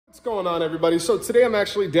What's going on, everybody? So today I'm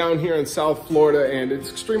actually down here in South Florida and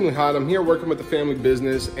it's extremely hot. I'm here working with the family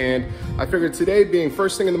business, and I figured today, being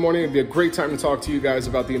first thing in the morning, it'd be a great time to talk to you guys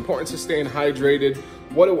about the importance of staying hydrated,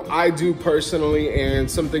 what do I do personally,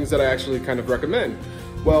 and some things that I actually kind of recommend.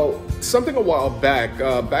 Well, something a while back,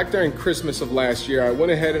 back during Christmas of last year, I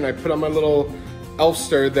went ahead and I put on my little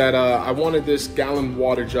Elfster that I wanted this gallon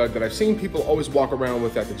water jug that I've seen people always walk around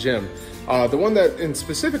with at the gym. The one that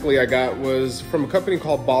specifically I got was from a company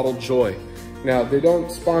called Bottled Joy. Now, they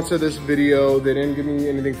don't sponsor this video. They didn't give me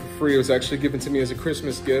anything for free. It was actually given to me as a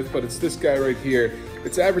Christmas gift, but it's this guy right here.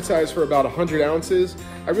 It's advertised for about 100 ounces.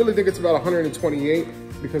 I really think it's about 128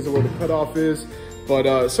 because of where the cutoff is.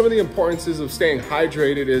 But some of the importances of staying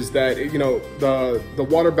hydrated is that, you know, the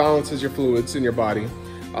water balances your fluids in your body.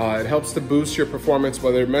 It helps to boost your performance,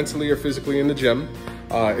 whether mentally or physically in the gym.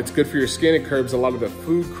 It's good for your skin. It curbs a lot of the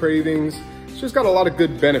food cravings. It's just got a lot of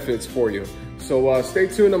good benefits for you. So stay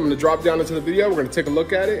tuned. I'm gonna drop down into the video. We're gonna take a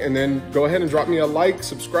look at it and then go ahead and drop me a like,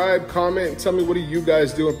 subscribe, comment, and tell me what do you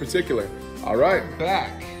guys do in particular. All right,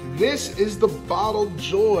 back. This is the Bottled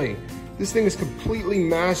Joy. This thing is completely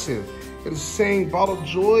massive. It is saying Bottled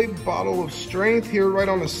Joy, bottle of strength here right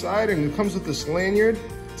on the side, and it comes with this lanyard.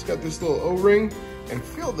 It's got this little O-ring. And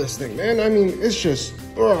feel this thing, man. I mean, it's just,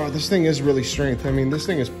 oh, this thing is really strength. I mean, this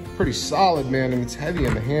thing is pretty solid, man, and it's heavy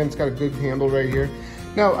in the hand. It's got a good handle right here.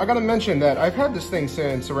 Now, I gotta mention that I've had this thing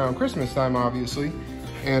since around Christmas time, obviously,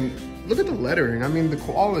 and look at the lettering. I mean, the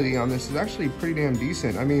quality on this is actually pretty damn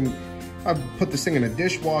decent. I mean, I've put this thing in a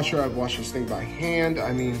dishwasher. I've washed this thing by hand.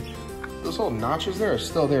 I mean, those little notches there are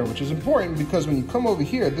still there, which is important because when you come over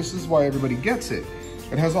here, this is why everybody gets it.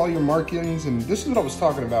 It has all your markings, and this is what I was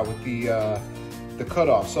talking about with the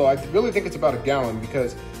cutoff. So I really think it's about a gallon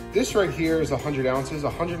because this right here is 100 ounces,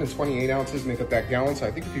 128 ounces make up that gallon. So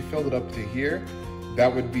I think if you filled it up to here,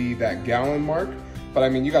 that would be that gallon mark. But I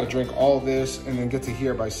mean, you got to drink all this and then get to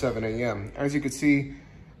here by 7 a.m. As you can see,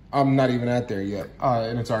 I'm not even at there yet.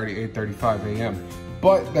 And it's already 8:35 a.m.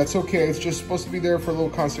 But that's okay. It's just supposed to be there for a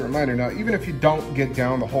little constant reminder. Now, even if you don't get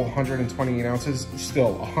down the whole 128 ounces,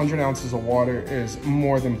 still 100 ounces of water is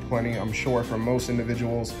more than plenty, I'm sure, for most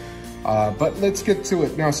individuals. But let's get to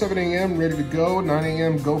it. Now, 7 a.m., ready to go. 9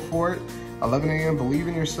 a.m., go for it. 11 a.m., believe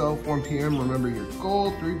in yourself. 1 p.m., remember your goal.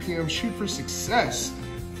 3 p.m., shoot for success.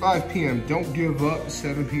 5 p.m., don't give up.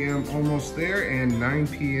 7 p.m., almost there. And 9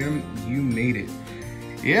 p.m., you made it.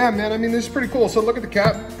 Yeah, man, I mean, this is pretty cool. So look at the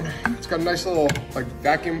cap. It's got a nice little, like,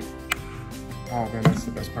 vacuum. Oh, man, that's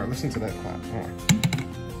the best part. Listen to that clap. Oh.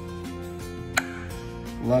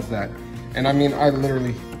 Love that. And I mean, I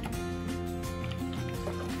literally...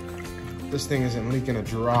 This thing isn't leaking a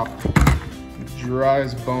drop. Dry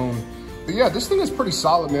as bone. But yeah, this thing is pretty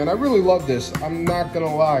solid, man. I really love this. I'm not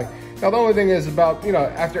gonna lie. Now, the only thing is about, you know,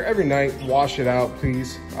 after every night, wash it out,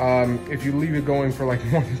 please. If you leave it going for like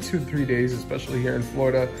 1 to 2 to 3 days, especially here in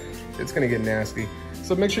Florida, it's gonna get nasty.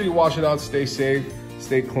 So make sure you wash it out, stay safe,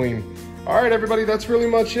 stay clean. All right, everybody, that's really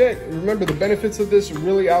much it. Remember, the benefits of this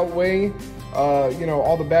really outweigh, you know,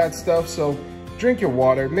 all the bad stuff. So drink your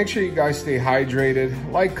water. Make sure you guys stay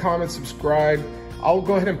hydrated. Like, comment, subscribe. I'll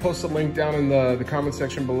go ahead and post a link down in the comment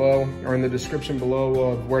section below or in the description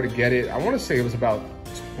below of where to get it. I want to say it was about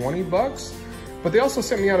 20 bucks, but they also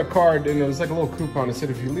sent me out a card and it was like a little coupon. It said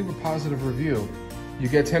if you leave a positive review, you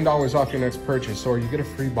get $10 off your next purchase or you get a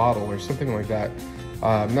free bottle or something like that.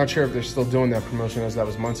 I'm not sure if they're still doing that promotion as that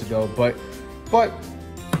was months ago, but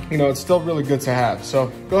you know, it's still really good to have.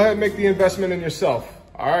 So go ahead and make the investment in yourself.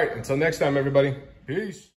 All right, until next time, everybody. Peace.